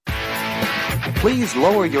Please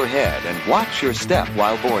lower your head and watch your step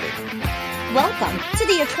while boarding. Welcome to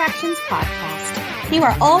the Attractions Podcast. You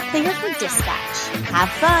are all clear for dispatch. Have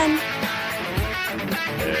fun.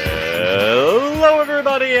 Hello,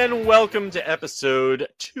 everybody, and welcome to episode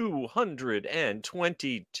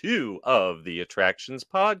 222 of the Attractions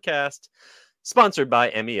Podcast, sponsored by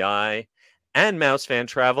MEI and Mouse Fan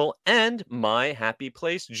Travel and My Happy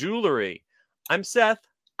Place Jewelry. I'm Seth.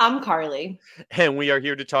 I'm Carly. And we are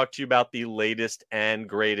here to talk to you about the latest and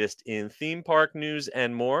greatest in theme park news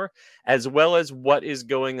and more, as well as what is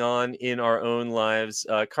going on in our own lives.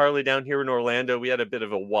 Carly, down here in Orlando, we had a bit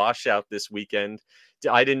of a washout this weekend.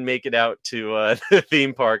 I didn't make it out to the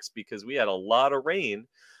theme parks because we had a lot of rain.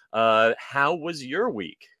 How was your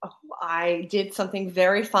week? Oh, I did something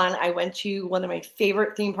very fun. I went to one of my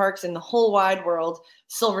favorite theme parks in the whole wide world,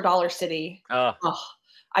 Silver Dollar City. I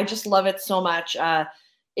just love it so much.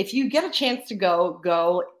 If you get a chance to go.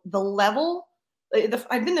 The level,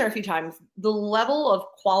 I've been there a few times, the level of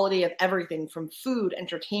quality of everything from food,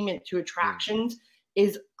 entertainment to attractions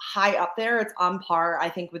is high up there. It's on par, I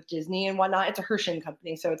think, with Disney and whatnot. It's a Hershey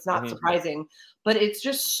company, so it's not surprising, but it's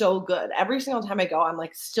just so good. Every single time I go, I'm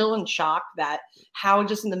like still in shock that how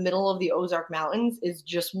just in the middle of the Ozark Mountains is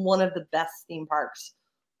just one of the best theme parks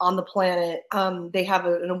on the planet. They have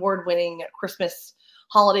an award-winning Christmas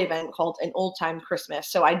holiday event called An Old Time Christmas.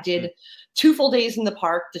 So I did 2 full days in the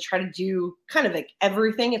park to try to do kind of like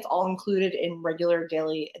everything. It's all included in regular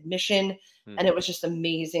daily admission. And it was just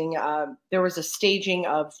amazing. There was a staging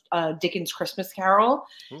of Dickens' Christmas Carol.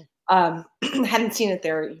 Hadn't seen it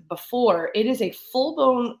there before. It is a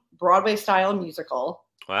full-blown Broadway style musical.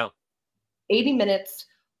 Wow. 80 minutes.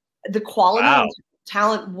 The quality and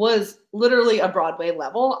talent was literally a Broadway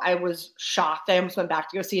level. I was shocked. I almost went back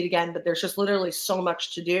to go see it again, but there's just literally so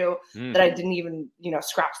much to do that I didn't even,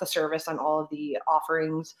 scratch the surface on all of the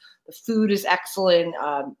offerings. The food is excellent.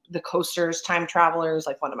 The coasters, Time Travelers,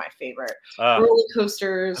 like one of my favorite roller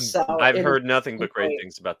coasters. So I've heard nothing but great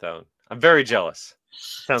things about that one. I'm very jealous.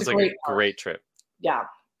 Sounds like a great trip. Yeah.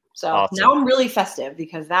 So Now I'm really festive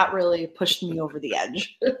because that really pushed me over the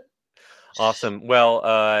edge. Awesome.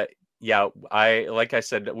 Well, yeah, like I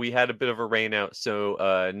said, we had a bit of a rain out,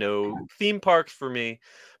 so no theme parks for me,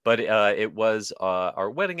 but it was our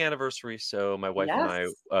wedding anniversary, so my wife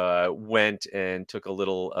and I went and took a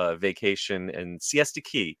little vacation in Siesta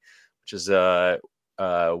Key, which is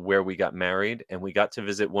where we got married, and we got to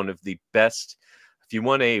visit one of the best. If you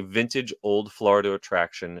want a vintage old Florida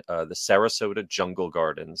attraction, the Sarasota Jungle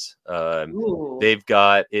Gardens. They've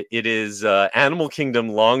got it is Animal Kingdom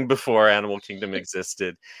long before Animal Kingdom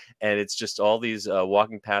existed, and it's just all these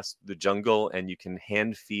walking past the jungle, and you can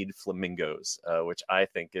hand feed flamingos, which I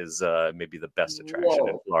think is maybe the best attraction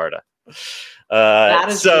in Florida. That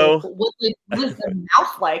is what is their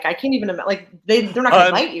mouth like? I can't even imagine. Like they're not going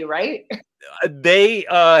to bite you, right? They.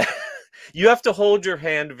 You have to hold your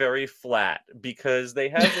hand very flat because they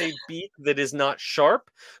have a beak that is not sharp,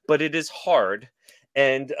 but it is hard,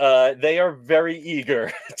 and they are very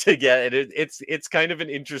eager to get it. It's kind of an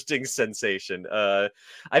interesting sensation. I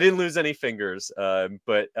didn't lose any fingers,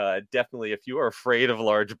 but definitely if you are afraid of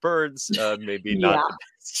large birds, maybe not the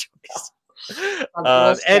best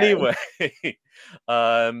choice. Anyway,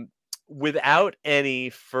 without any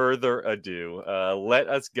further ado, let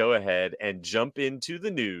us go ahead and jump into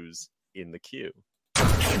the news in the queue.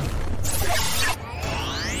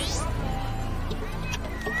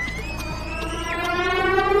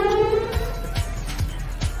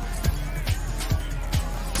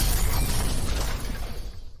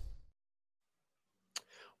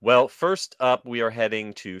 Well, first up, we are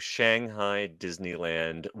heading to Shanghai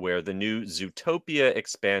Disneyland, where the new Zootopia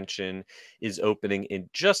expansion is opening in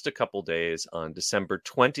just a couple days on December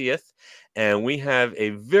 20th. And we have a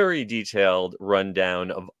very detailed rundown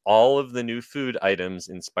of all of the new food items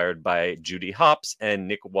inspired by Judy Hopps and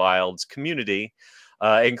Nick Wilde's Community,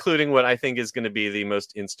 including what I think is going to be the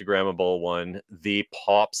most Instagrammable one, the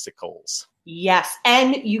popsicles. Yes,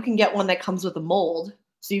 and you can get one that comes with a mold.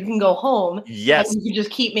 So you can go home. Yes. And you can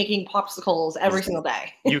just keep making popsicles every single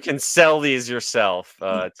day. You can sell these yourself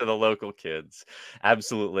to the local kids.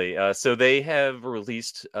 Absolutely. So they have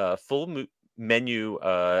released full menu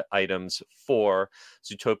items for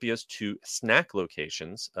Zootopia's 2 snack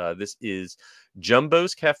locations. This is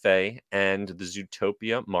Jumbo's Cafe and the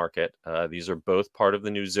Zootopia Market. These are both part of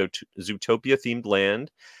the new Zootopia themed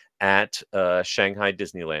land at Shanghai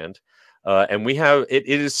Disneyland. And we have it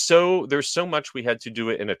is so there's so much we had to do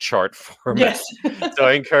it in a chart format. Yes. So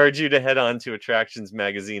I encourage you to head on to Attractions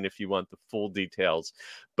Magazine if you want the full details.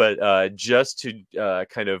 But just to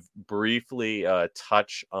kind of briefly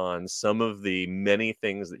touch on some of the many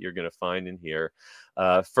things that you're going to find in here.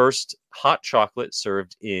 First, hot chocolate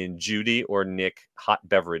served in Judy or Nick hot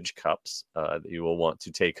beverage cups that you will want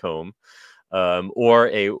to take home. Or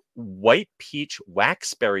a white peach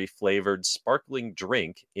waxberry flavored sparkling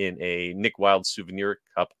drink in a Nick Wilde souvenir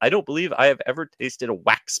cup. I don't believe I have ever tasted a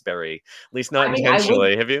waxberry, at least not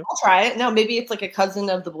intentionally. Have you? I'll try it. No, maybe it's like a cousin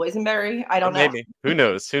of the boysenberry. I don't know. Maybe. Who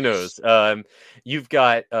knows? Who knows? You've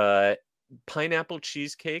got pineapple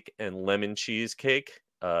cheesecake and lemon cheesecake,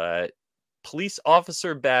 police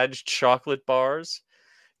officer badge chocolate bars,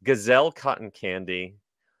 gazelle cotton candy,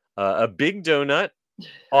 a big donut.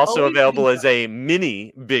 Also available as a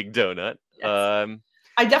mini big donut. Yes.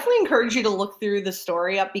 I definitely encourage you to look through the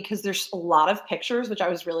story up because there's a lot of pictures, which I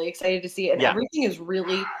was really excited to see. And everything is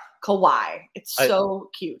really kawaii. It's so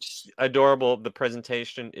cute. Adorable. The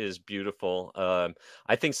presentation is beautiful.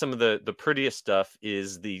 I think some of the prettiest stuff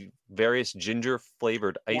is the various ginger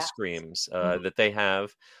flavored ice creams that they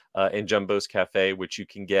have in Jumbo's Cafe, which you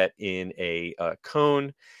can get in a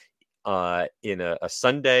cone, in a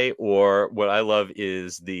sundae, or what I love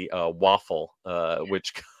is the waffle,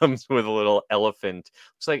 which comes with a little elephant.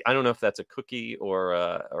 Looks like, I don't know if that's a cookie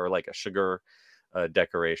or like a sugar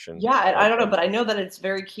decoration. Yeah, I don't know, but I know that it's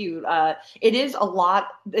very cute. It is a lot.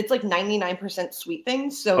 It's like 99% sweet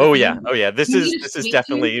things. So This is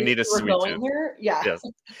definitely, you need a sweet tooth. Yeah. Yes.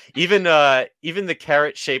 Even the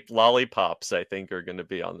carrot shaped lollipops, I think, are going to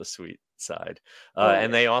be on the sweet side.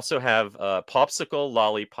 And they also have popsicle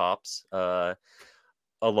lollipops,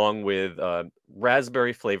 along with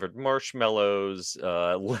raspberry flavored marshmallows,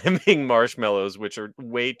 lemon marshmallows, which are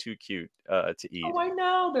way too cute to eat. Oh, I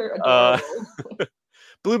know, they're adorable.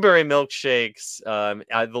 Blueberry milkshakes.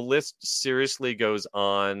 The list seriously goes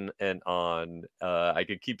on and on. I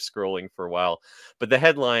could keep scrolling for a while, but the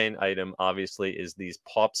headline item obviously is these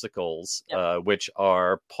popsicles, which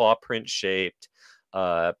are paw print shaped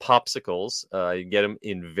popsicles. You get them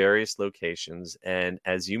in various locations, and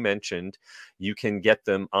as you mentioned, you can get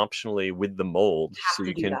them optionally with the mold, so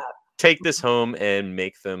you can take this home and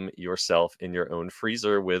make them yourself in your own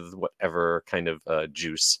freezer with whatever kind of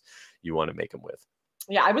juice you want to make them with.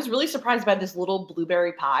 Yeah, I was really surprised by this little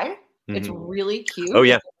blueberry pie. It's really cute. Oh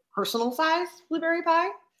yeah, personal size blueberry pie.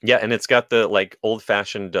 Yeah, and it's got the like old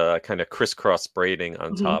fashioned kind of crisscross braiding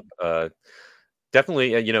on top.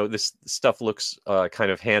 Definitely, this stuff looks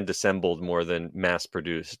kind of hand assembled more than mass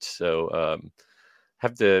produced. So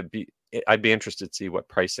I'd be interested to see what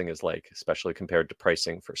pricing is like, especially compared to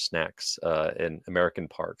pricing for snacks in American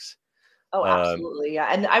parks. Oh, absolutely. Yeah.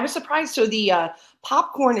 And I was surprised. So the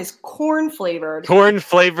popcorn is corn flavored. Corn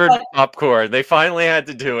flavored popcorn. They finally had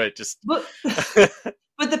to do it. But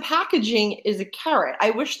the packaging is a carrot.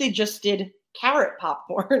 I wish they just did carrot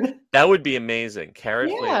popcorn. That would be amazing.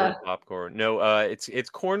 Carrot flavored popcorn. No, it's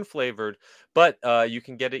corn flavored, but you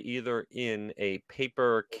can get it either in a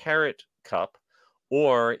paper carrot cup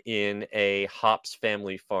or in a Hops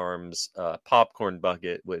Family Farms popcorn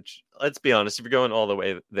bucket, which, let's be honest, if you're going all the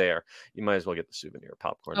way there, you might as well get the souvenir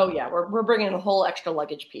popcorn. Oh, yeah. We're bringing a whole extra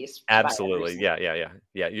luggage piece. Absolutely. Yeah.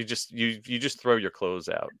 You just throw your clothes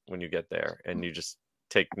out when you get there, and you just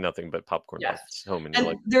take nothing but popcorn buckets home.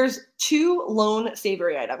 And there's 2 lone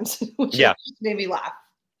savory items, which made me laugh.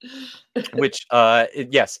 Which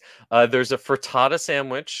there's a frittata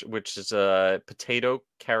sandwich, which is potato,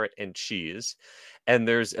 carrot, and cheese. And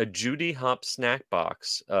there's a Judy Hop snack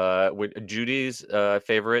box. Judy's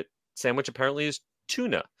favorite sandwich apparently is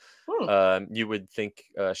tuna. You would think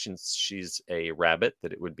since she's a rabbit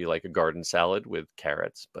that it would be like a garden salad with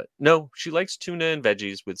carrots, but no, she likes tuna and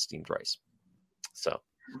veggies with steamed rice. So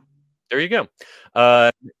there you go.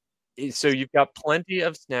 So you've got plenty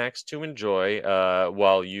of snacks to enjoy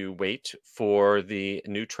while you wait for the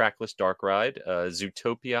new trackless dark ride,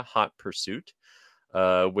 Zootopia Hot Pursuit.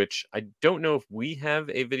 Which I don't know if we have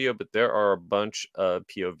a video, but there are a bunch of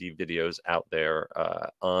POV videos out there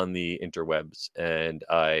on the interwebs, and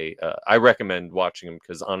I recommend watching them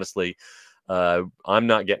because honestly, I'm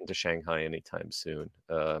not getting to Shanghai anytime soon.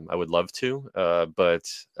 I would love to, but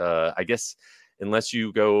I guess unless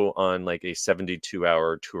you go on like a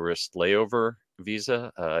 72-hour tourist layover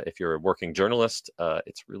visa, if you're a working journalist,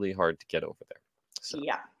 it's really hard to get over there. So.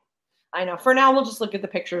 Yeah. I know. For now, we'll just look at the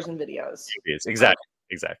pictures and videos. Exactly.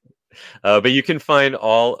 But you can find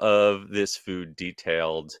all of this food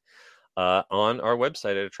detailed on our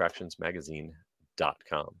website at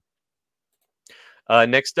attractionsmagazine.com.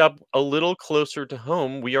 Next up, a little closer to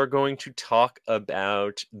home, we are going to talk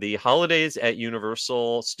about the holidays at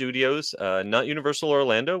Universal Studios, not Universal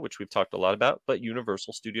Orlando, which we've talked a lot about, but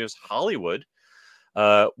Universal Studios Hollywood,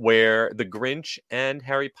 where the Grinch and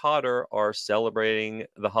Harry Potter are celebrating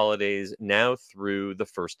the holidays now through the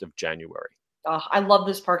 1st of January. I love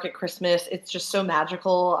this park at Christmas. It's just so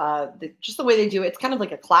magical. Just the way they do it. It's kind of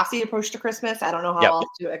like a classy approach to Christmas. I don't know how else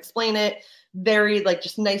to explain it. Very like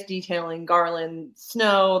just nice detailing, garland,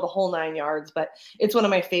 snow, the whole 9 yards. But it's one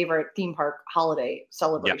of my favorite theme park holiday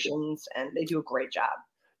celebrations, and they do a great job.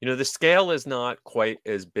 You know, the scale is not quite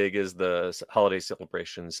as big as the holiday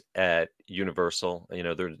celebrations at Universal. You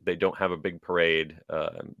know, they don't have a big parade.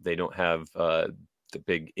 They don't have the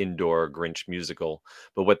big indoor Grinch musical,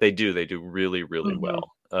 but what they do really, really well.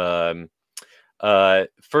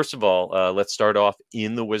 First of all, let's start off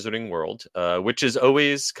in the Wizarding World, which is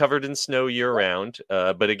always covered in snow year round,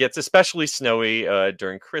 but it gets especially snowy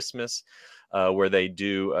during Christmas, where they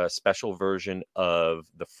do a special version of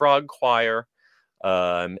the Frog Choir.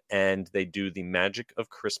 And they do the Magic of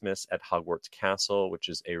Christmas at Hogwarts Castle, which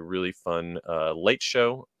is a really fun light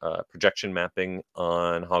show, projection mapping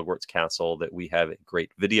on Hogwarts Castle that we have a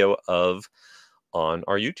great video of on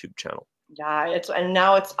our YouTube channel. Yeah, and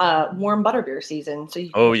now it's warm butterbeer season. So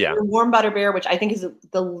warm butterbeer, which I think is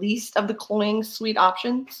the least of the cloying sweet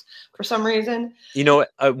options for some reason. You know,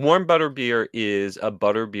 a warm butterbeer is a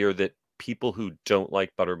butterbeer that people who don't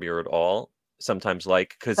like butterbeer at all sometimes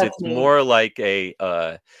like, because it's more like a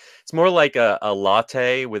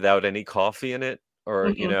latte without any coffee in it, or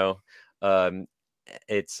you know,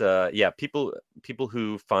 it's people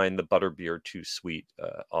who find the butterbeer too sweet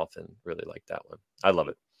often really like that one. I love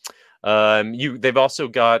it. They've also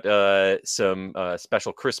got some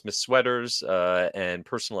special Christmas sweaters and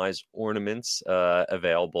personalized ornaments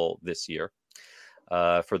available this year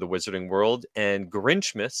for the Wizarding World, and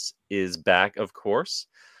Grinchmas is back, of course.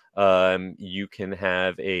 You can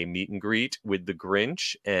have a meet and greet with the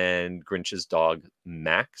Grinch and Grinch's dog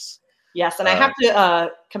Max. Yes, and I have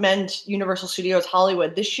to commend Universal Studios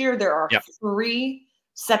Hollywood. This year there are 3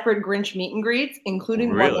 separate Grinch meet and greets, including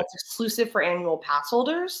one that's exclusive for annual pass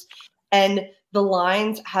holders. And the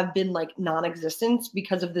lines have been like non-existent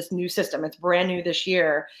because of this new system. It's brand new this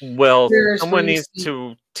year. Well, someone needs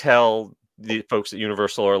to tell the folks at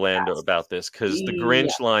Universal Orlando about this, because the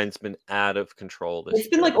Grinch line's been out of control this year. It's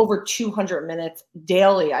been like over 200 minutes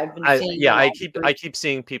daily. I've been seeing. I keep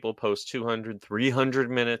seeing people post 200, 300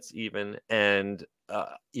 minutes even, and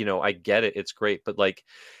you know, I get it. It's great, but like,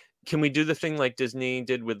 can we do the thing like Disney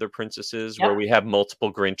did with their princesses, where we have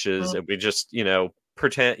multiple Grinches and we just, you know,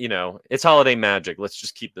 pretend, you know, it's holiday magic. Let's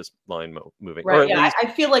just keep this line moving. Right. Yeah, I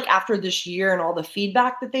feel like after this year and all the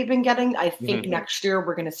feedback that they've been getting, I think next year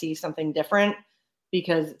we're going to see something different,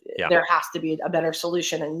 because there has to be a better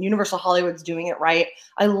solution. And Universal Hollywood's doing it right.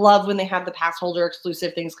 I love when they have the pass holder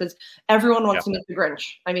exclusive things, because everyone wants to meet the Grinch.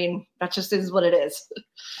 I mean, that just is what it is.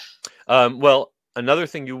 Well, another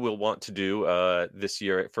thing you will want to do this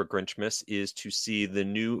year for Grinchmas is to see the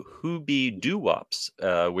new Hoobie Doo-Wops,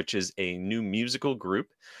 which is a new musical group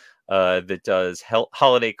that does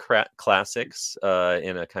holiday classics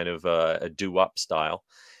in a kind of a doo-wop style.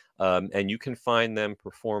 And you can find them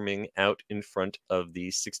performing out in front of the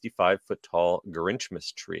 65-foot tall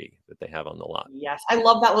Grinchmas tree that they have on the lot. Yes, I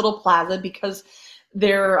love that little plaza, because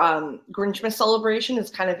their Grinchmas celebration is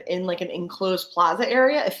kind of in like an enclosed plaza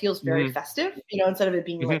area. It feels very festive, you know, instead of it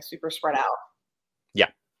being like super spread out. Yeah.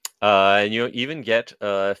 And you even get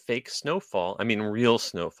fake snowfall. I mean, real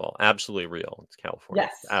snowfall. Absolutely real. It's California.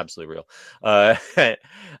 Yes. Absolutely real.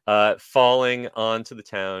 Falling onto the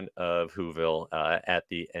town of Whoville at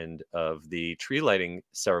the end of the tree lighting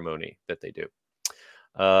ceremony that they do.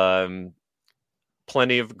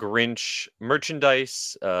 Plenty of Grinch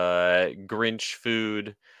merchandise, Grinch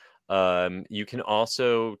food. You can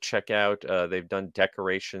also check out, they've done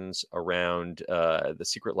decorations around the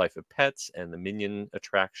Secret Life of Pets and the Minion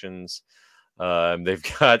attractions.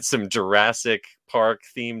 They've got some Jurassic Park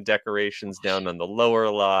themed decorations down on the lower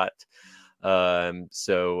lot.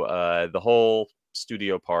 So the whole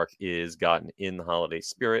studio park is gotten in the holiday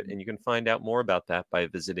spirit, and you can find out more about that by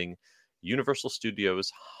visiting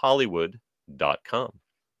universalstudioshollywood.com.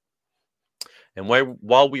 And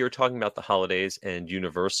while we are talking about the holidays and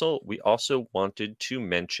Universal, we also wanted to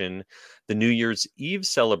mention the New Year's Eve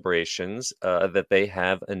celebrations that they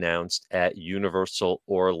have announced at Universal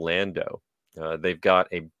Orlando. They've got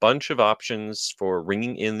a bunch of options for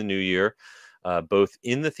ringing in the new year, both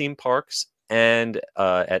in the theme parks and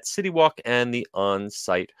at City Walk and the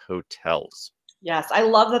on-site hotels. Yes, I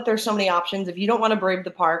love that there's so many options. If you don't want to brave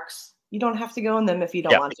the parks, you don't have to go in them if you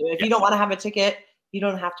don't want to. If you don't want to have a ticket, you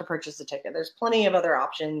don't have to purchase a ticket. There's plenty of other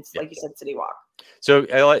options, like you said, City Walk. So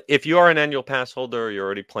if you are an annual pass holder, you're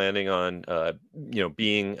already planning on,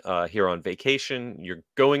 being here on vacation, you're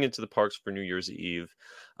going into the parks for New Year's Eve.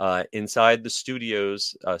 Inside the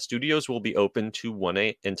studios will be open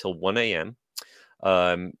until 1 a.m.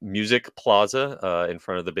 Music Plaza in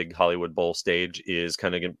front of the big Hollywood Bowl stage is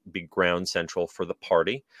kind of going to be ground central for the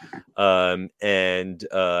party. And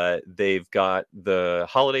they've got the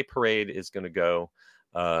holiday parade is going to go.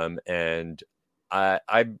 And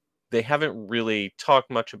they haven't really talked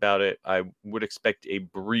much about it. I would expect a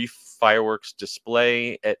brief fireworks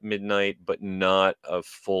display at midnight, but not a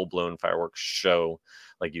full-blown fireworks show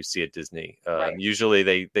like you see at Disney. Right. Usually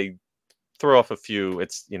they throw off a few.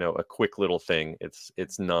 It's a quick little thing.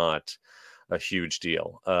 It's not a huge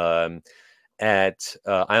deal. At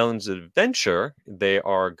Islands of Adventure, they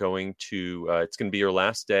are going to. It's going to be your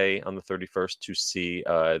last day on the 31st to see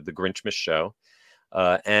the Grinchmas show.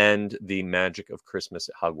 And the Magic of Christmas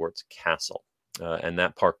at Hogwarts Castle. And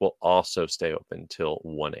that park will also stay open till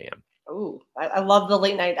 1 a.m. Oh, I love the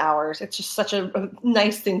late night hours. It's just such a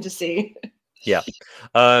nice thing to see. Yeah.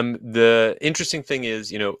 The interesting thing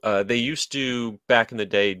is, they used to, back in the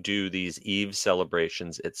day, do these Eve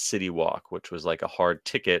celebrations at City Walk, which was like a hard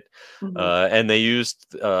ticket. And they used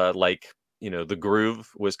the Groove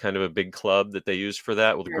was kind of a big club that they used for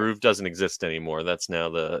that. Well, the Groove doesn't exist anymore. That's now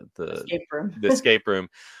the escape room. The escape room.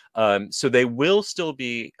 So they will still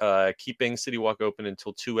be keeping City Walk open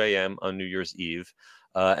until 2 a.m. on New Year's Eve.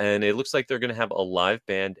 And it looks like they're going to have a live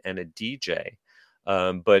band and a DJ.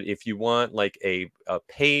 But if you want like a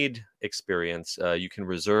paid experience, you can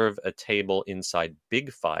reserve a table inside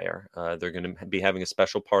Big Fire. They're going to be having a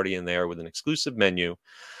special party in there with an exclusive menu.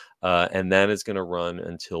 And that is going to run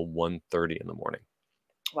until 1:30 in the morning.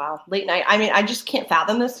 Wow, late night. I mean, I just can't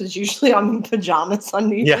fathom this because usually I'm in pajamas on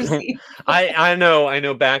New Year's Eve. I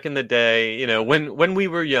know. Back in the day, when we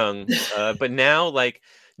were young, but now like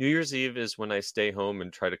New Year's Eve is when I stay home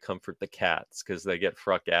and try to comfort the cats because they get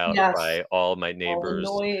fruck out by all my neighbors.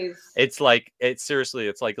 All the noise. It's like seriously,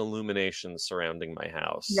 it's like illuminations surrounding my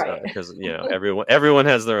house because everyone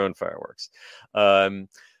has their own fireworks.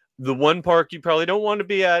 The one park you probably don't want to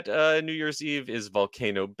be at New Year's Eve is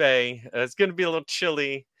Volcano Bay. It's going to be a little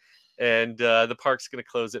chilly, and the park's going to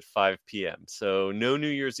close at 5 p.m. So no New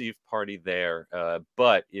Year's Eve party there.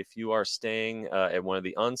 But if you are staying at one of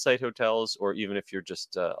the on-site hotels, or even if you're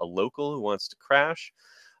just a local who wants to crash,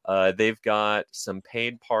 they've got some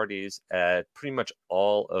paid parties at pretty much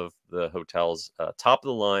all of the hotels. Top of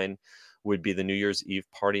the line would be the New Year's Eve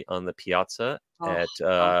party on the Piazza at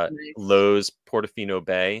nice. Lowe's Portofino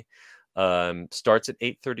Bay. Starts at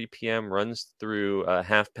 8:30 p.m., runs through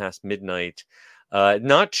half past midnight.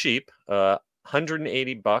 Not cheap.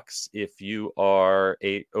 $180 if you are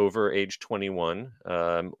over age 21,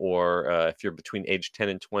 or if you're between age 10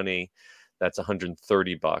 and 20, that's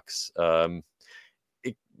 $130.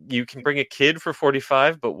 You can bring a kid for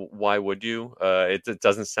 $45, but why would you? It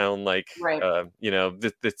doesn't sound like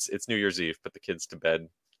it's New Year's Eve. Put the kids to bed,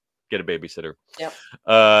 get a babysitter. Yep.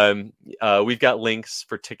 We've got links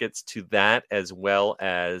for tickets to that, as well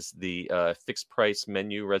as the fixed price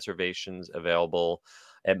menu reservations available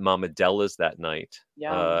at Mama Della's that night.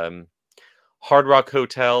 Hard Rock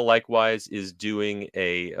Hotel likewise is doing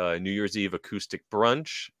a New Year's Eve acoustic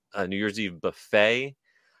brunch, a New Year's Eve buffet.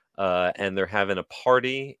 And they're having a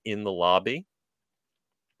party in the lobby.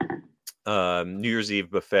 New Year's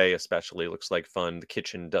Eve buffet especially looks like fun. The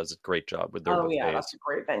kitchen does a great job with their buffets. Yeah, that's a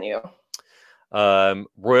great venue.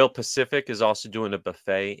 Royal Pacific is also doing a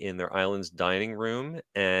buffet in their Islands dining room,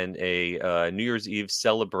 and a New Year's Eve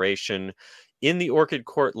celebration in the Orchid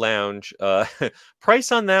Court Lounge.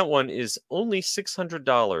 Price on that one is only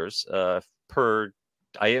 $600 per.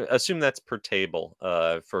 I assume that's per table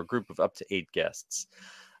for a group of up to 8 guests.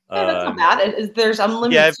 That's not bad. There's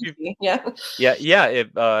unlimited sushi. Yes.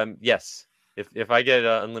 If I get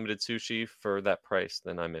unlimited sushi for that price,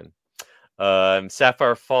 then I'm in.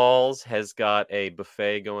 Sapphire Falls has got a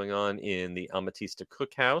buffet going on in the Amatista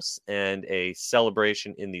Cookhouse and a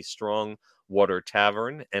celebration in the Strong Water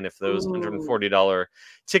Tavern. And if those $140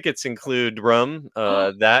 tickets include rum,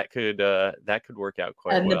 that could work out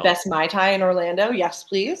quite well. And the best Mai Tai in Orlando, yes,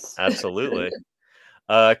 please. Absolutely.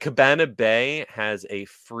 Cabana Bay has a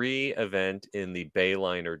free event in the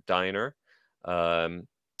Bayliner Diner,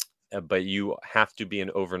 but you have to be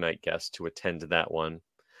an overnight guest to attend that one.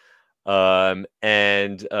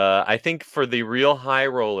 And I think for the real high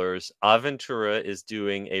rollers, Aventura is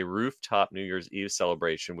doing a rooftop New Year's Eve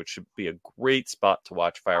celebration, which should be a great spot to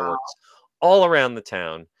watch fireworks all around the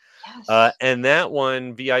town. Yes. And that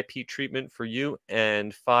one, VIP treatment for you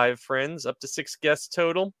and 5 friends, up to 6 guests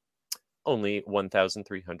total, only Perfect.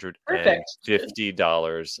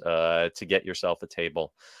 $1,350 to get yourself a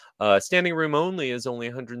table. Standing room only is only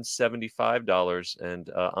 $175,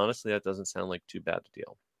 and honestly, that doesn't sound like too bad a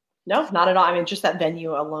deal. No, not at all. I mean, just that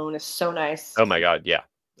venue alone is so nice. Oh my God, yeah.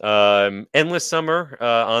 Endless Summer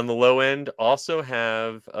on the low end also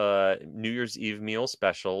have New Year's Eve meal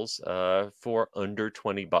specials for under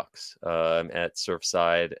 $20 at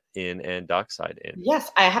Surfside Inn and Dockside Inn.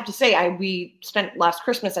 Yes, I have to say, we spent last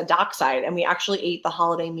Christmas at Dockside, and we actually ate the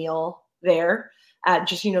holiday meal there at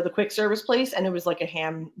just the quick service place, and it was like a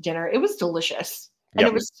ham dinner. It was delicious, and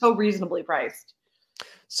it was so reasonably priced.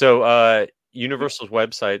 So Universal's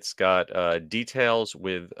website's got details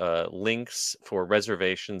with links for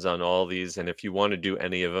reservations on all these, and if you want to do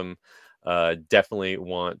any of them, definitely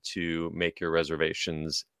want to make your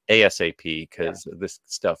reservations ASAP because this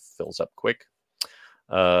stuff fills up quick.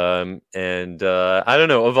 And I don't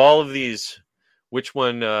know, of all of these, which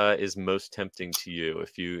one is most tempting to you?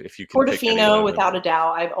 If you can pick any one Portofino, of them. without a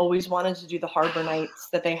doubt. I've always wanted to do the Harbor Nights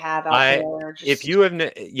that they have out there. If you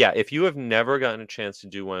have never gotten a chance to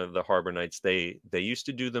do one of the Harbor Nights, they used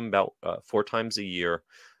to do them about 4 times a year.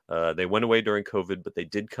 They went away during COVID, but they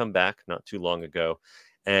did come back not too long ago.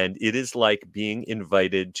 And it is like being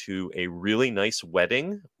invited to a really nice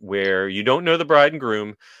wedding where you don't know the bride and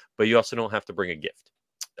groom, but you also don't have to bring a gift.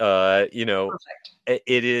 Perfect.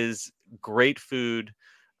 It is great food,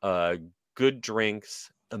 good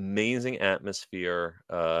drinks, amazing atmosphere.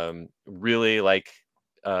 Really, like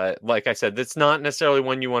I said, that's not necessarily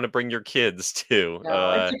one you want to bring your kids to.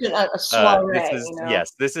 No, it's like a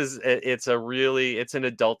soiree. It's an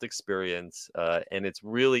adult experience, and it's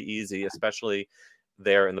really easy, especially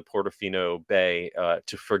there in the Portofino Bay,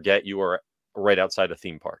 to forget you are right outside a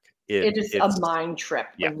theme park. It's a mind trip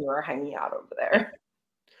when you are hanging out over there.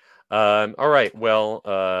 All right. Well,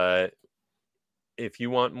 if you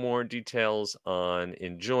want more details on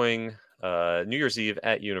enjoying New Year's Eve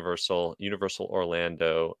at Universal,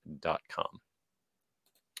 universalorlando.com.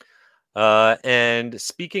 And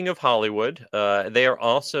speaking of Hollywood, they are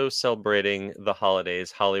also celebrating the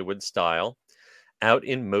holidays Hollywood style out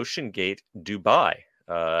in Motion Gate, Dubai.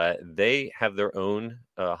 They have their own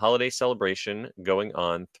holiday celebration going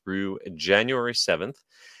on through January 7th.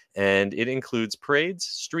 And it includes parades,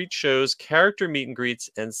 street shows, character meet and greets,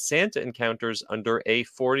 and Santa encounters under a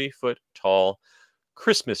 40-foot tall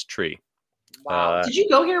Christmas tree. Wow. Did you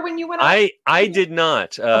go here when you went out? I did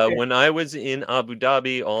not. Okay. When I was in Abu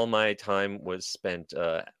Dhabi, all my time was spent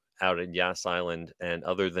out at Yas Island. And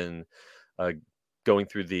other than going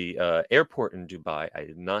through the airport in Dubai, I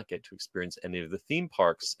did not get to experience any of the theme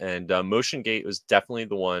parks. And Motion Gate was definitely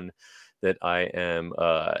the one that I am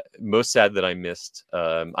most sad that I missed.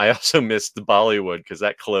 I also missed the Bollywood because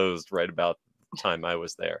that closed right about the time I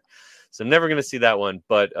was there. So I'm never going to see that one.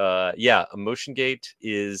 But Motion Gate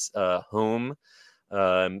is home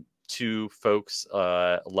to folks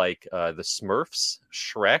like the Smurfs,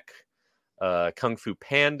 Shrek, Kung Fu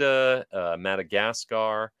Panda,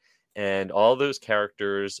 Madagascar. And all those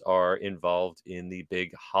characters are involved in the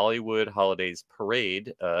big Hollywood Holidays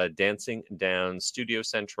Parade, dancing down Studio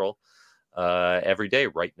Central every day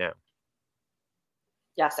right now.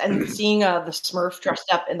 Yes, and seeing the Smurf dressed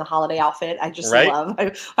up in the holiday outfit, I just love.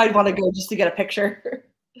 I'd want to go just to get a picture.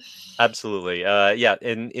 Absolutely.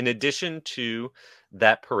 In addition to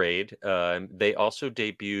that parade, they also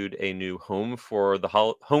debuted a new Home for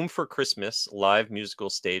Christmas live musical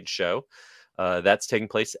stage show. That's taking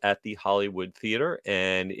place at the Hollywood Theater,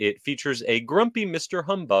 and it features a grumpy Mr.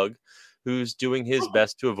 Humbug who's doing his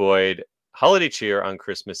best to avoid holiday cheer on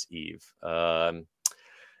Christmas Eve.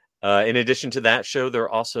 In addition to that show, there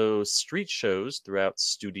are also street shows throughout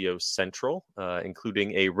Studio Central,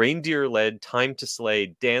 including a reindeer-led Time to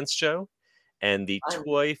Slay dance show and the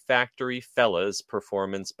Toy Factory Fellas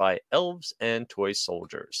performance by elves and toy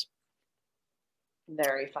soldiers.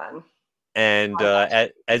 Very fun. And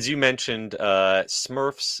as you mentioned,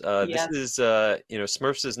 Smurfs. This is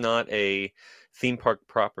Smurfs is not a theme park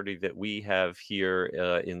property that we have here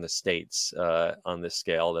in the States on this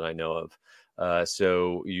scale that I know of.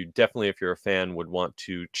 So you definitely, if you're a fan, would want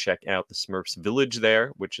to check out the Smurfs Village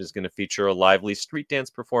there, which is going to feature a lively street dance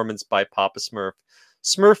performance by Papa Smurf,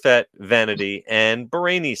 Smurfette, Vanity, and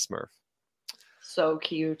Brainy Smurf. So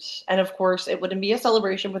cute. And of course, it wouldn't be a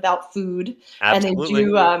celebration without food. Absolutely. And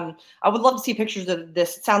they do, I would love to see pictures of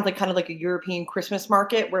this. It sounds like kind of like a European Christmas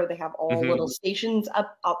market where they have all little stations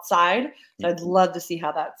up outside. So I'd love to see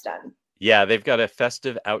how that's done. Yeah, they've got a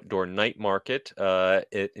festive outdoor night market.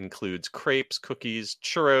 It includes crepes, cookies,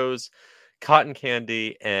 churros, cotton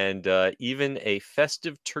candy, and even a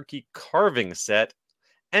festive turkey carving set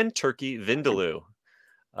and turkey vindaloo.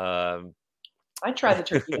 I tried the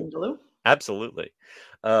turkey vindaloo. Absolutely.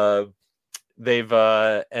 They've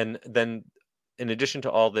and then in addition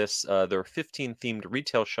to all this, there are 15 themed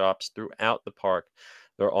retail shops throughout the park.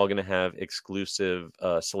 They're all going to have exclusive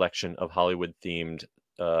selection of Hollywood themed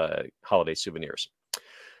holiday souvenirs.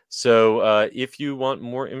 So if you want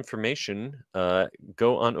more information,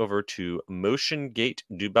 go on over to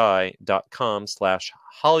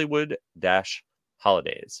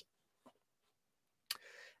motiongatedubai.com/Hollywood-holidays.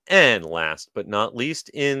 And last but not least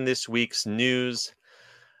in this week's news,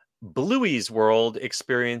 Bluey's World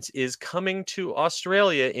experience is coming to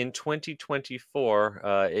Australia in 2024.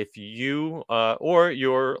 If you or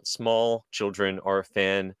your small children are a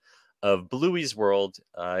fan of Bluey's World,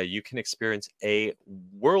 you can experience a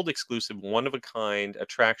world-exclusive, one-of-a-kind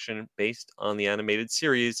attraction based on the animated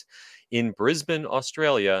series in Brisbane,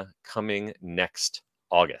 Australia, coming next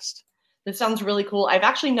August. This sounds really cool. I've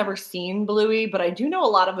actually never seen Bluey, but I do know a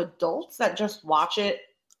lot of adults that just watch it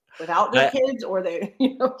without their kids, or they,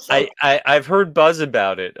 So. I've heard buzz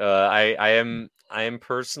about it. I am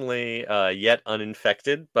personally yet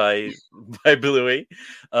uninfected by Bluey,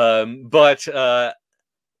 but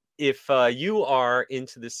if you are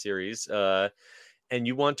into this series and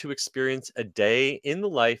you want to experience a day in the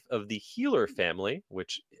life of the Healer family,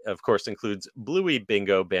 which of course includes Bluey,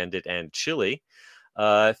 Bingo, Bandit, and Chili,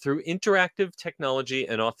 through interactive technology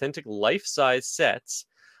and authentic life-size sets,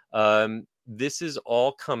 this is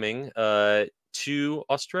all coming to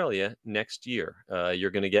Australia next year.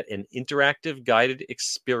 You're going to get an interactive guided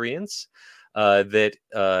experience that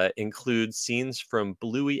includes scenes from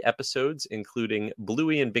Bluey episodes, including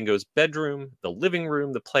Bluey and Bingo's bedroom, the living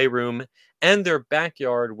room, the playroom, and their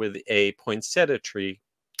backyard with a poinsettia tree,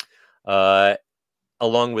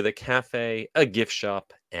 along with a cafe, a gift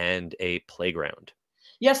shop, and a playground.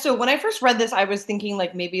 Yeah, so when I first read this, I was thinking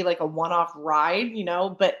like maybe like a one-off ride,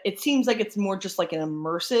 but it seems like it's more just like an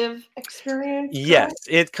immersive experience. Yes,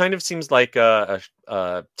 it kind of seems like a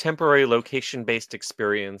temporary location-based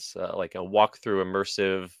experience, like a walkthrough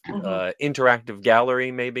immersive interactive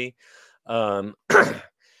gallery, maybe.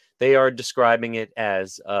 They are describing it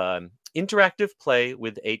as interactive play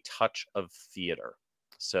with a touch of theater.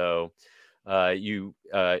 So you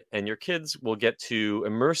and your kids will get to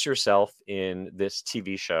immerse yourself in this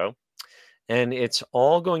TV show, and it's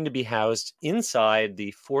all going to be housed inside the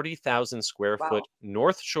 40,000 square foot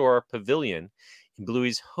North Shore Pavilion in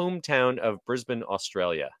Bluey's hometown of Brisbane,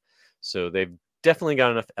 Australia. So they've definitely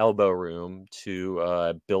got enough elbow room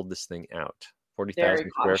to build this thing out. 40,000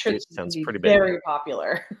 square feet sounds pretty big. Very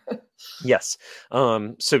popular. Yes.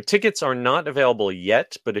 So tickets are not available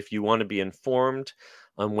yet, but if you want to be informed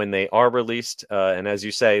when they are released, and as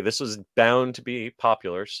you say, this was bound to be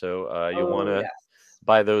popular, so you'll want to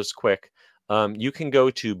buy those quick. You can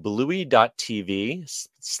go to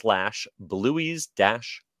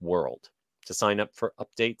bluey.tv/blueys-world to sign up for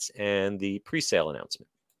updates and the pre-sale announcement.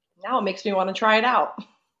 Now it makes me want to try it out.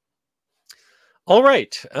 All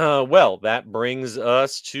right. Well, that brings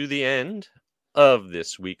us to the end of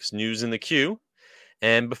this week's News in the Queue.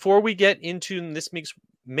 And before we get into this week's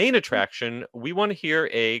main attraction, we want to hear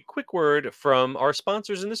a quick word from our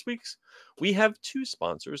sponsors. In this week's, we have 2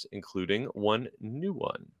 sponsors, including one new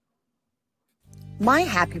one. My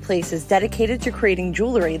Happy Place is dedicated to creating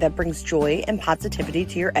jewelry that brings joy and positivity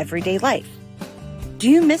to your everyday life. Do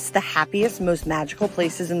you miss the happiest, most magical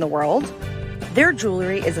places in the world? Their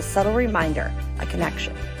jewelry is a subtle reminder, a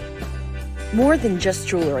connection. More than just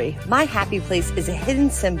jewelry, My Happy Place is a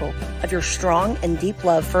hidden symbol of your strong and deep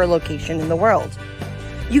love for a location in the world.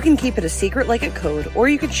 You can keep it a secret like a code, or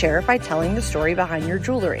you could share it by telling the story behind your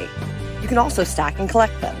jewelry. You can also stack and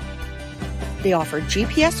collect them. They offer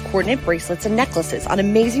GPS coordinate bracelets and necklaces on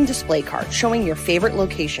amazing display cards showing your favorite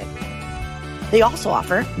location. They also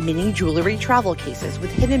offer mini jewelry travel cases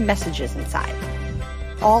with hidden messages inside.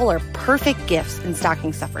 All are perfect gifts and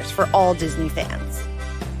stocking stuffers for all Disney fans.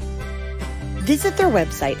 Visit their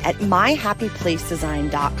website at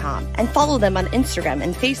myhappyplacedesign.com and follow them on Instagram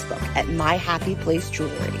and Facebook at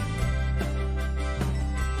myhappyplacejewelry.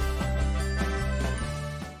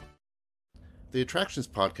 The Attractions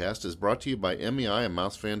Podcast is brought to you by MEI and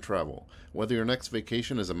MouseFan Travel. Whether your next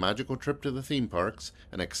vacation is a magical trip to the theme parks,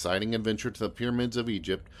 an exciting adventure to the pyramids of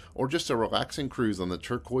Egypt, or just a relaxing cruise on the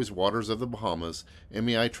turquoise waters of the Bahamas,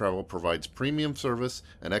 MEI Travel provides premium service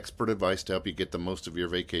and expert advice to help you get the most of your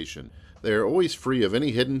vacation. They are always free of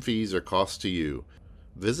any hidden fees or costs to you.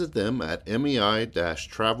 Visit them at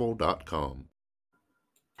mei-travel.com.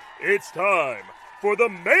 It's time for the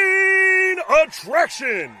main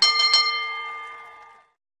attraction!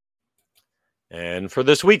 And for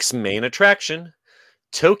this week's main attraction,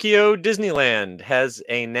 Tokyo Disneyland has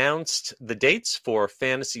announced the dates for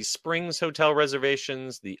Fantasy Springs hotel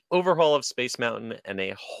reservations, the overhaul of Space Mountain, and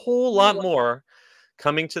a whole lot more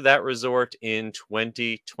coming to that resort in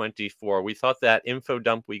 2024. We thought that info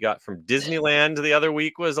dump we got from Disneyland the other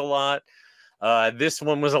week was a lot. This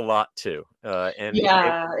one was a lot too. And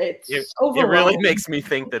it really makes me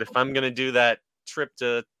think that if I'm going to do that trip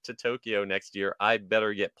to Tokyo next year, I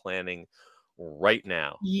better get planning right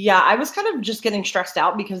now. Yeah, I was kind of just getting stressed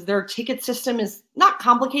out because their ticket system is not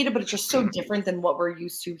complicated, but it's just so different than what we're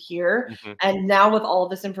used to here. And now with all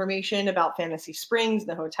this information about Fantasy Springs,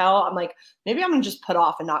 the hotel, I'm like, maybe I'm going to just put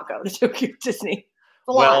off and not go to Tokyo Disney.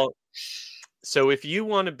 Well, so if you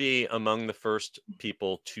want to be among the first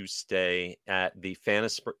people to stay at the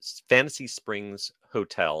Fantasy Springs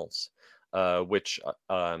hotels, which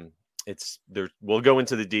it's there, we'll go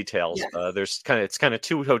into the details. Yes. It's kind of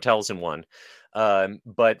two hotels in one.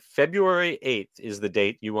 But February 8th is the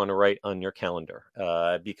date you want to write on your calendar,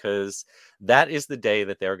 because that is the day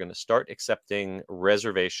that they're going to start accepting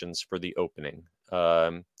reservations for the opening.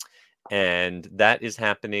 And that is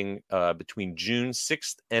happening between June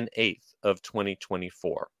 6th and 8th of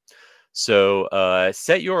 2024. So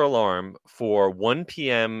set your alarm for 1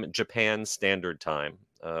 p.m. Japan Standard Time,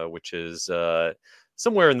 which is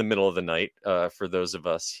somewhere in the middle of the night for those of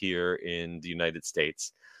us here in the United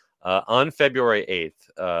States, on February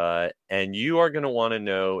 8th. And you are going to want to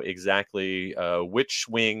know exactly which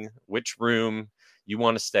wing, which room you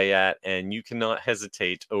want to stay at, and you cannot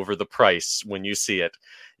hesitate over the price when you see it.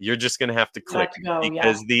 You're just going to have to click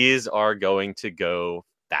because these are going to go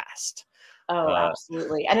fast. Oh,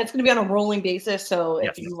 absolutely. And it's going to be on a rolling basis. So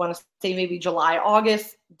if you want to say maybe July,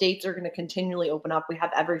 August, dates are going to continually open up. We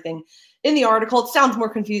have everything in the article. It sounds more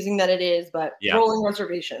confusing than it is, but rolling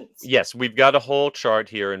reservations. Yes, we've got a whole chart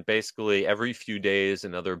here, and basically every few days,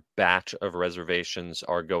 another batch of reservations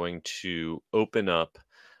are going to open up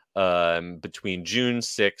between June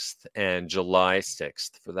 6th and July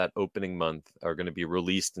 6th for that opening month are going to be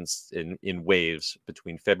released in waves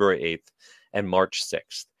between February 8th and March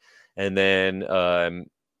 6th. And then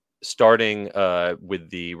starting with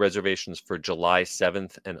the reservations for July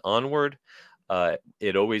 7th and onward,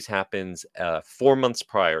 it always happens 4 months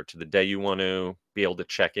prior to the day you want to be able to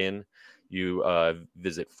check in. You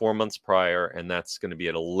visit 4 months prior, and that's going to be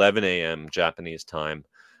at 11 a.m. Japanese time.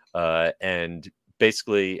 And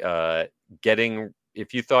basically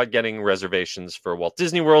if you thought getting reservations for Walt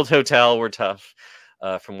Disney World Hotel were tough,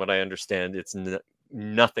 from what I understand, it's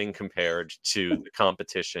nothing compared to the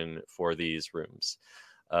competition for these rooms.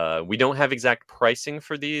 We don't have exact pricing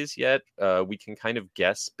for these yet. We can kind of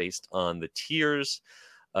guess based on the tiers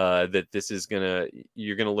that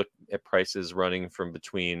you're gonna look at prices running from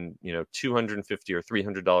between $250 or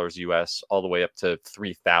 $300 US all the way up to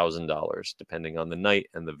 $3,000 depending on the night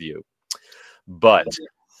and the view. But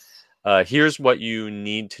here's what you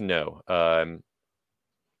need to know.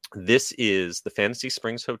 This is the Fantasy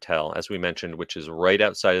Springs Hotel, as we mentioned, which is right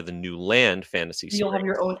outside of the New Land Fantasy Springs. You'll have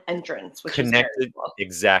your own entrance, which connected, is cool.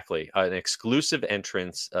 Exactly, an exclusive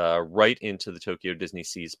entrance right into the Tokyo Disney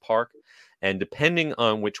Seas Park. And depending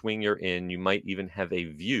on which wing you're in, you might even have a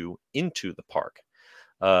view into the park.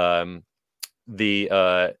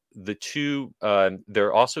 The two, there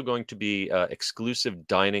are also going to be exclusive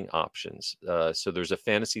dining options. So there's a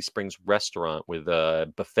Fantasy Springs restaurant with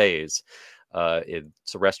buffets.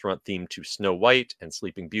 It's a restaurant themed to Snow White and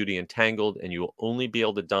Sleeping Beauty and Tangled, and you will only be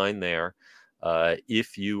able to dine there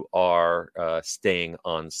if you are staying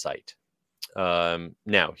on site.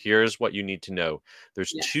 Now, here's what you need to know.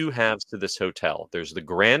 There's two halves to this hotel. There's the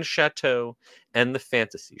Grand Chateau and the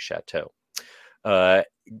Fantasy Chateau.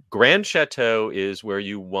 Grand Chateau is where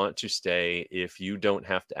you want to stay if you don't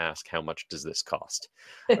have to ask how much does this cost.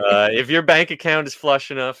 If your bank account is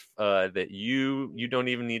flush enough that you don't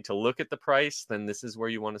even need to look at the price, then this is where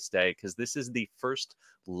you want to stay, because this is the first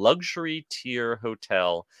luxury tier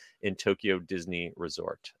hotel in Tokyo Disney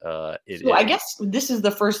Resort. I guess this is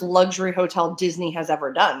the first luxury hotel Disney has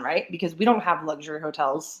ever done, right? Because we don't have luxury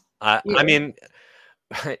hotels. I mean,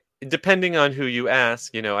 depending on who you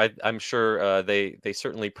ask, I'm sure they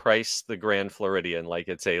certainly price the Grand Floridian like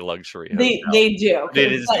it's a luxury hotel. They do.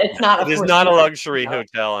 It's not a luxury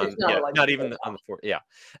hotel. Not even on the Four. Yeah,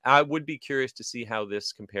 I would be curious to see how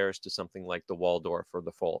this compares to something like the Waldorf or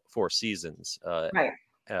the Four Seasons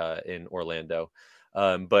in Orlando.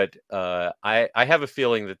 But I have a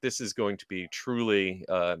feeling that this is going to be truly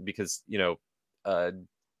because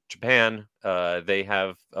Japan, they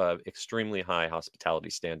have extremely high hospitality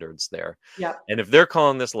standards there. Yeah. And if they're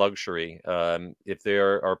calling this luxury, if they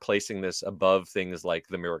are placing this above things like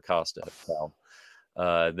the Miracosta Hotel,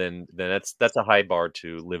 then that's a high bar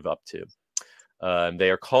to live up to. They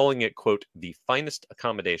are calling it, quote, the finest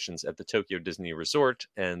accommodations at the Tokyo Disney Resort,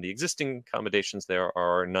 and the existing accommodations there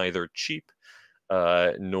are neither cheap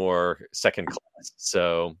nor second class.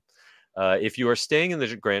 So if you are staying in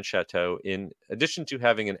the Grand Chateau, in addition to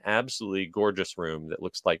having an absolutely gorgeous room that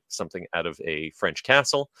looks like something out of a French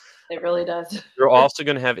castle, it really does. You're also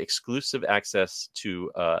going to have exclusive access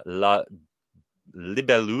to La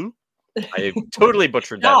Libellule. I totally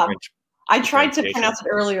butchered that French. I tried to pronounce it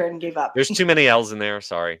earlier and gave up. There's too many L's in there.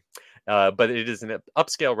 Sorry. But it is an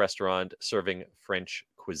upscale restaurant serving French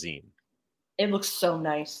cuisine. It looks so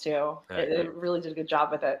nice too. It really did a good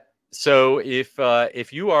job with it. So if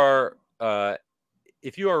you are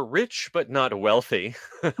rich but not wealthy,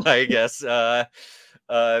 I guess you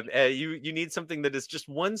need something that is just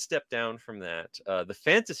one step down from that. The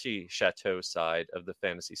Fantasy Chateau side of the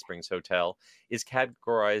Fantasy Springs Hotel is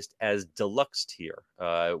categorized as deluxe tier,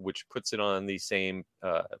 which puts it on the same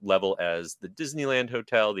level as the Disneyland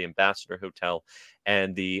Hotel, the Ambassador Hotel,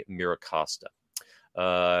 and the Miracosta.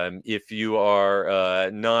 If you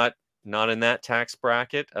are not in that tax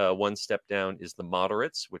bracket, one step down is the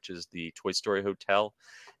Moderates, which is the Toy Story Hotel.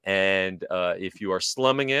 And if you are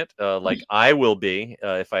slumming it, like I will be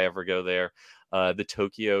if I ever go there, the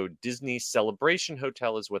Tokyo Disney Celebration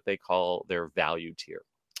Hotel is what they call their value tier,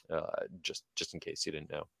 just in case you didn't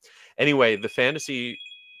know. Anyway, the Fantasy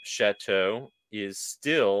Chateau is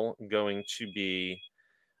still going to be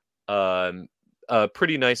a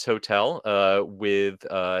pretty nice hotel with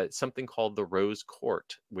something called the Rose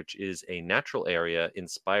Court, which is a natural area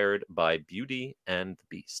inspired by Beauty and the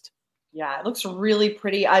Beast. Yeah, it looks really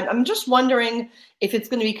pretty. I'm just wondering if it's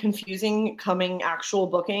going to be confusing coming actual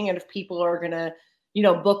booking, and if people are going to,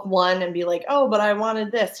 book one and be like, oh, but I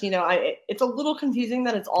wanted this. It's a little confusing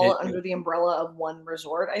that it's all under the umbrella of one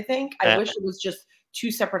resort, I think. I wish it was just two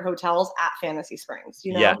separate hotels at Fantasy Springs,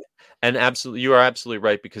 Yeah, and absolutely, you are absolutely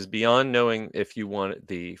right, because beyond knowing if you want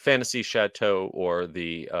the Fantasy Chateau or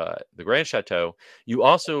the Grand Chateau, you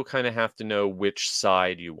also kind of have to know which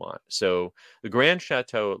side you want. So the Grand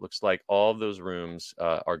Chateau, it looks like all of those rooms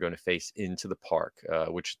are going to face into the park,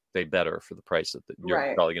 which they better for the price that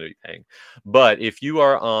you're probably going to be paying. But if you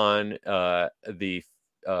are on the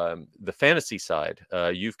Fantasy side,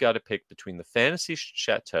 you've got to pick between the Fantasy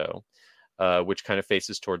Chateau, which kind of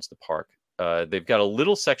faces towards the park. They've got a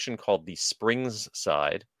little section called the Springs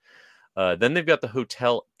side. Then they've got the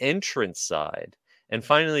hotel entrance side. And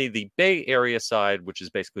finally, the Bay Area side, which is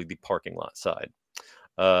basically the parking lot side.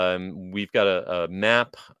 We've got a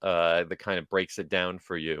map that kind of breaks it down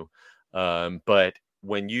for you. But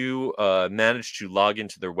when you manage to log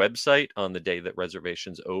into their website on the day that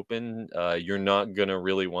reservations open, you're not going to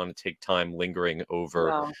really want to take time lingering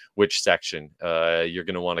over which section. You're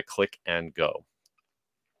going to want to click and go.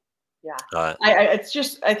 Yeah. I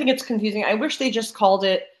think it's confusing. I wish they just called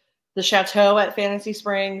it the Chateau at Fantasy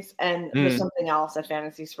Springs and there's something else at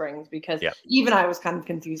Fantasy Springs, because even I was kind of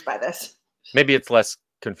confused by this. Maybe it's less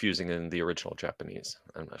confusing than the original Japanese.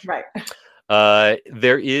 I'm not sure. Right.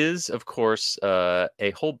 There is, of course,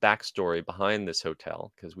 a whole backstory behind this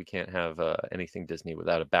hotel, because we can't have anything Disney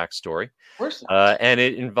without a backstory. Of course not. And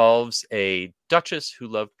it involves a duchess who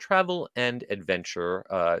loved travel and adventure,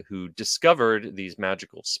 who discovered these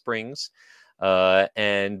magical springs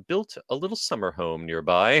and built a little summer home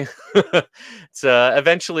nearby. It's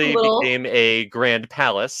eventually became a grand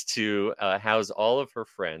palace to house all of her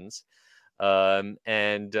friends.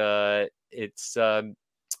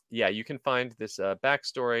 You can find this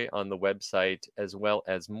backstory on the website, as well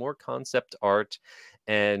as more concept art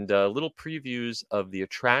and little previews of the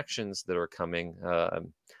attractions that are coming.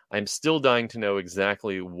 I'm still dying to know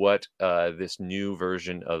exactly what this new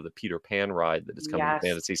version of the Peter Pan ride that is coming to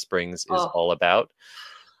Fantasy Springs is all about.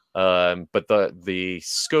 But the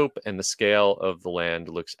scope and the scale of the land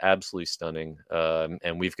looks absolutely stunning.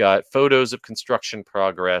 And we've got photos of construction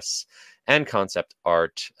progress and concept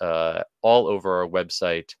art all over our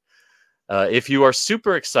website. If you are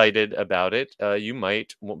super excited about it, you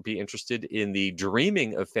might be interested in the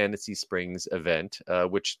Dreaming of Fantasy Springs event,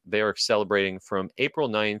 which they are celebrating from April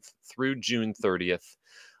 9th through June 30th,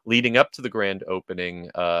 leading up to the grand opening,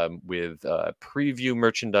 with preview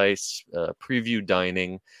merchandise, preview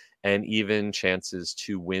dining, and even chances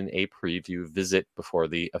to win a preview visit before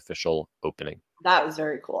the official opening. That was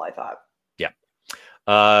very cool, I thought. Yeah.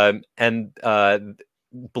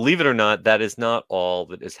 Believe it or not, that is not all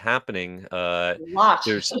that is happening.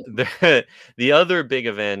 There's the other big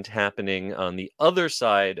event happening on the other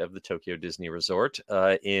side of the Tokyo Disney Resort,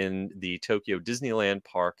 in the Tokyo Disneyland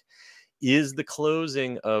Park, is the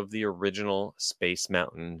closing of the original Space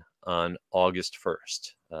Mountain on August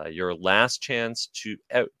 1st. Your last chance to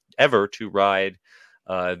ever to ride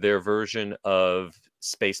their version of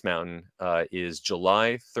Space Mountain is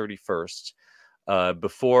July 31st.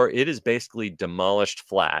 Before it is basically demolished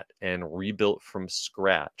flat and rebuilt from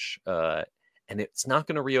scratch. And it's not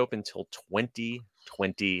going to reopen until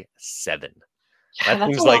 2027. Yeah, that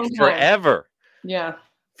seems like forever. Yeah.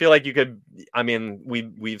 Feel like you could, I mean,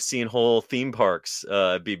 we've seen whole theme parks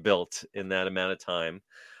be built in that amount of time.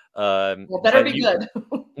 Well, better be good.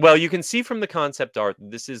 Well, you can see from the concept art,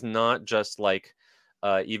 this is not just like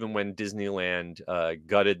even when Disneyland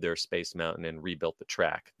gutted their Space Mountain and rebuilt the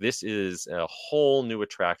track. This is a whole new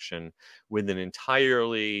attraction with an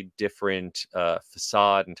entirely different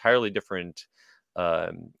facade, entirely different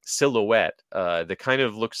silhouette that kind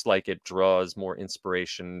of looks like it draws more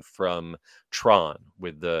inspiration from Tron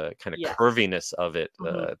with the kind of curviness of it,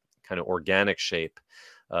 kind of organic shape,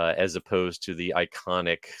 as opposed to the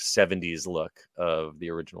iconic 70s look of the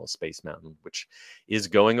original Space Mountain, which is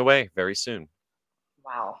going away very soon.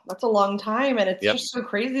 Wow, that's a long time, and it's just so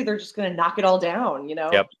crazy. They're just going to knock it all down, you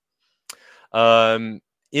know? Yep.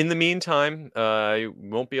 In the meantime, you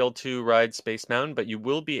won't be able to ride Space Mountain, but you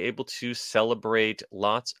will be able to celebrate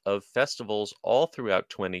lots of festivals all throughout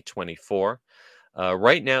 2024.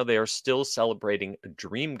 Right now, they are still celebrating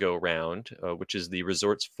Dream Go Round, which is the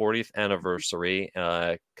resort's 40th anniversary,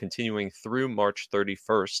 continuing through March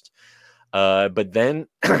 31st. But then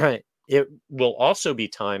it will also be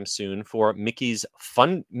time soon for Minnie's.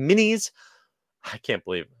 I can't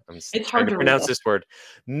believe it's trying to pronounce this word.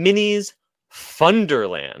 Minnie's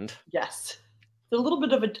Funderland. Yes. It's a little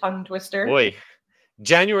bit of a tongue twister. Boy,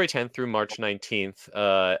 January 10th through March 19th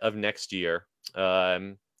of next year.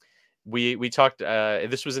 We talked,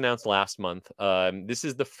 this was announced last month. This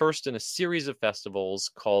is the first in a series of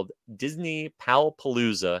festivals called Disney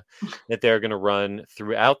Palooza that they're going to run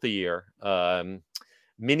throughout the year.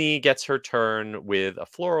 Minnie gets her turn with a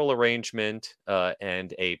floral arrangement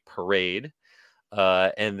and a parade.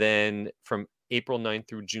 And then from April 9th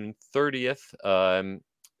through June 30th,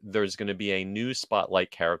 there's going to be a new spotlight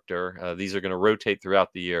character. These are going to rotate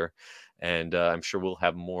throughout the year. And I'm sure we'll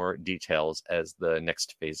have more details as the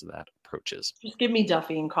next phase of that approaches. Just give me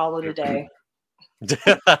Duffy and call it a day.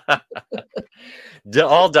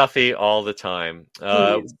 All Duffy all the time.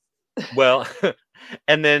 Well,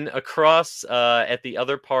 and then across at the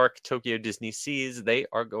other park, Tokyo Disney Seas, they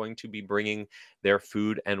are going to be bringing their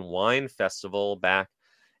food and wine festival back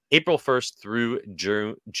April 1st through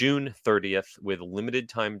June 30th with limited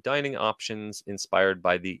time dining options inspired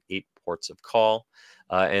by the 8 ports of call.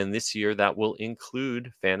 And this year that will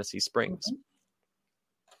include Fantasy Springs.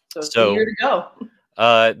 So it's a year to go.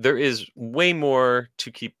 There is way more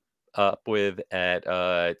to keep up with at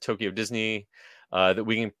Tokyo Disney that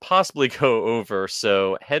we can possibly go over.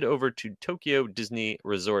 So head over to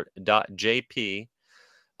tokyodisneyresort.jp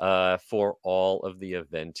for all of the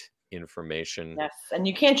event information. Yes, and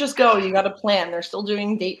you can't just go, you got to plan. They're still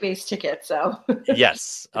doing date-based tickets, so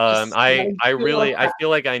yes. I feel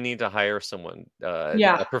like I need to hire someone,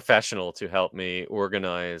 a professional, to help me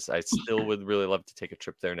organize. I still would really love to take a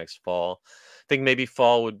trip there next fall. I think maybe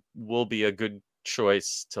fall will be a good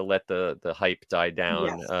choice to let the hype die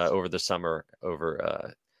down over the summer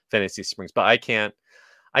over Fantasy Springs, but I can't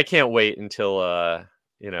wait until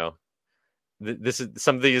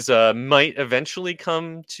some of these might eventually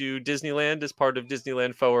come to Disneyland as part of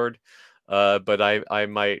Disneyland Forward, but I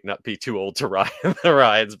might not be too old to ride the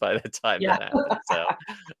rides by the time that happens. So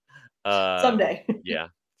someday. Yeah,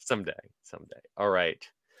 someday. All right.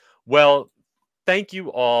 Well, thank you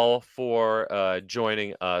all for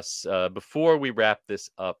joining us. Before we wrap this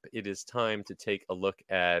up, it is time to take a look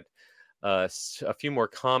at a few more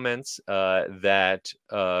comments that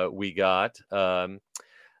we got.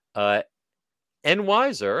 N.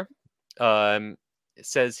 Weiser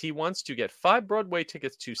says he wants to get 5 Broadway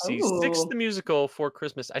tickets to see Six the Musical for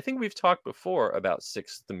Christmas. I think we've talked before about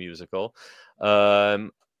Six the Musical. I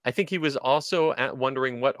think he was also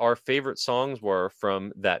wondering what our favorite songs were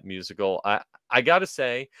from that musical. I got to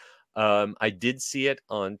say, I did see it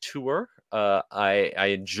on tour. I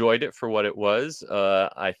enjoyed it for what it was.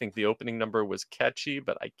 I think the opening number was catchy,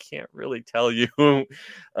 but I can't really tell you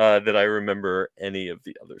that I remember any of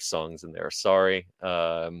the other songs in there. Sorry.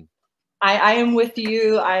 I am with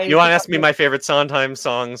you. You want to ask me my favorite Sondheim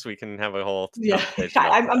songs? We can have a whole.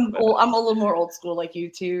 I'm a little more old school like you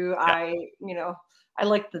too. Yeah. I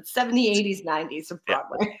like the 70s, 80s, 90s of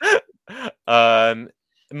Broadway.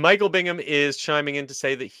 Michael Bingham is chiming in to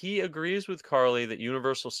say that he agrees with Carly that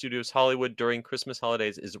Universal Studios Hollywood during Christmas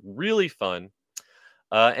holidays is really fun.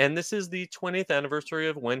 And this is the 20th anniversary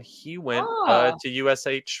of when he went to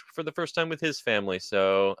USH for the first time with his family.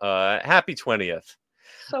 So happy 20th.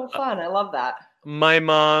 So fun. I love that. My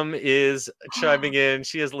mom is chiming in.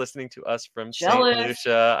 She is listening to us from St.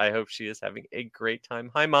 Lucia. I hope she is having a great time.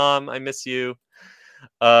 Hi, Mom. I miss you.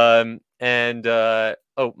 Michael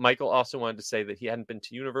also wanted to say that he hadn't been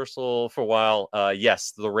to Universal for a while.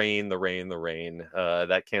 Yes, the rain.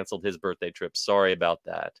 That canceled his birthday trip. Sorry about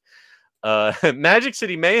that. Magic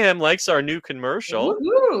City Mayhem likes our new commercial.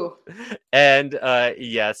 Woo-hoo. And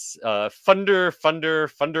yes,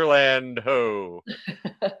 Funderland ho.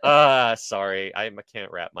 Sorry, I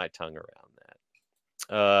can't wrap my tongue around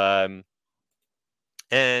that.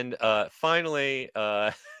 And finally,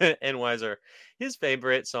 N-Wiser, his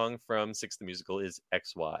favorite song from Six the Musical is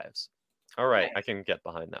Ex-Wives. All right, I can get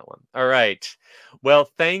behind that one. All right. Well,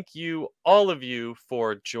 thank you, all of you,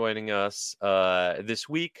 for joining us this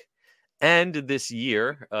week and this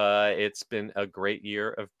year. It's been a great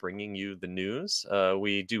year of bringing you the news.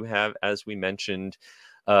 We do have, as we mentioned,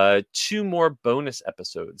 2 more bonus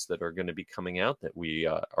episodes that are going to be coming out that we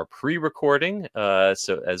are pre-recording.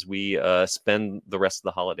 So as we spend the rest of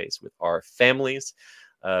the holidays with our families,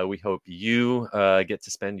 we hope you get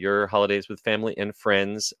to spend your holidays with family and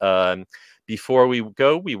friends. Before we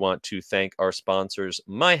go, we want to thank our sponsors,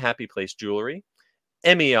 My Happy Place Jewelry,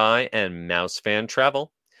 MEI, and Mouse Fan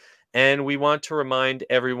Travel. And we want to remind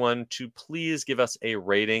everyone to please give us a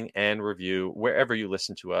rating and review wherever you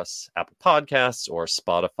listen to us, Apple Podcasts or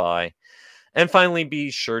Spotify. And finally, be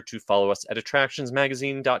sure to follow us at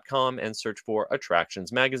attractionsmagazine.com and search for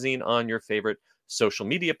Attractions Magazine on your favorite social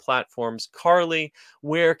media platforms. Carly,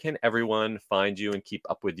 where can everyone find you and keep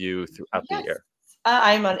up with you throughout the year?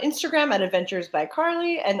 I'm on Instagram at Adventures by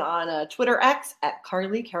Carly and on Twitter X at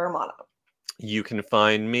Carly Caramano. You can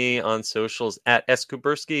find me on socials at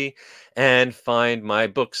Eskuberski and find my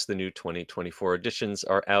books. The new 2024 editions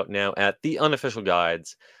are out now at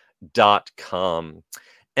theunofficialguides.com.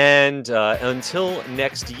 And until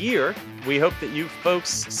next year, we hope that you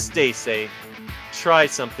folks stay safe, try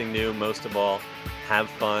something new, most of all,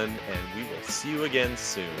 have fun, and we will see you again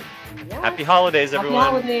soon. Yeah. Happy holidays, everyone.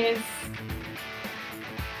 Happy holidays.